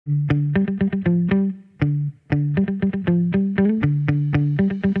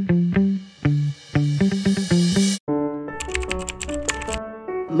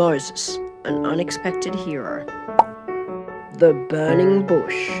Moses, an unexpected hero. The burning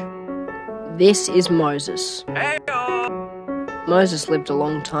bush. This is Moses. Moses lived a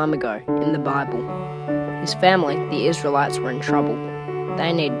long time ago in the Bible. His family, the Israelites, were in trouble.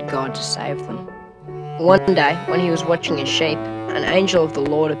 They needed God to save them. One day, when he was watching his sheep, an angel of the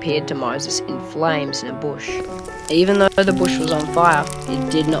Lord appeared to Moses in flames in a bush. Even though the bush was on fire, it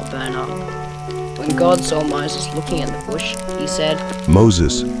did not burn up. When God saw Moses looking at the bush, he said,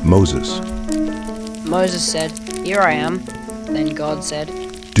 "Moses, Moses." Moses said, "Here I am." Then God said,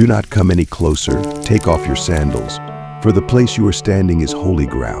 "Do not come any closer. Take off your sandals, for the place you are standing is holy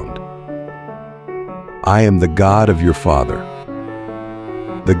ground. I am the God of your father,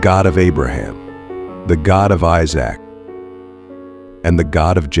 the God of Abraham, the God of Isaac, and the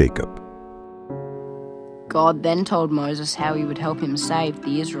God of Jacob." God then told Moses how he would help him save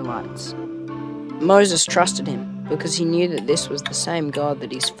the Israelites. Moses trusted him because he knew that this was the same God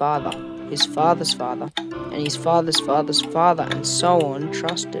that his father, his father's father, and his father's father's father, and so on,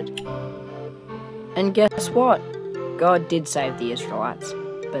 trusted. And guess what? God did save the Israelites,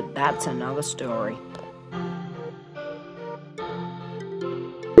 but that's another story.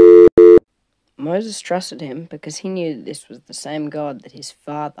 Moses trusted him because he knew that this was the same God that his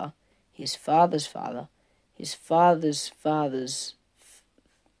father, his father's father, his father's father's...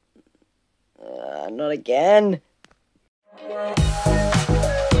 not again.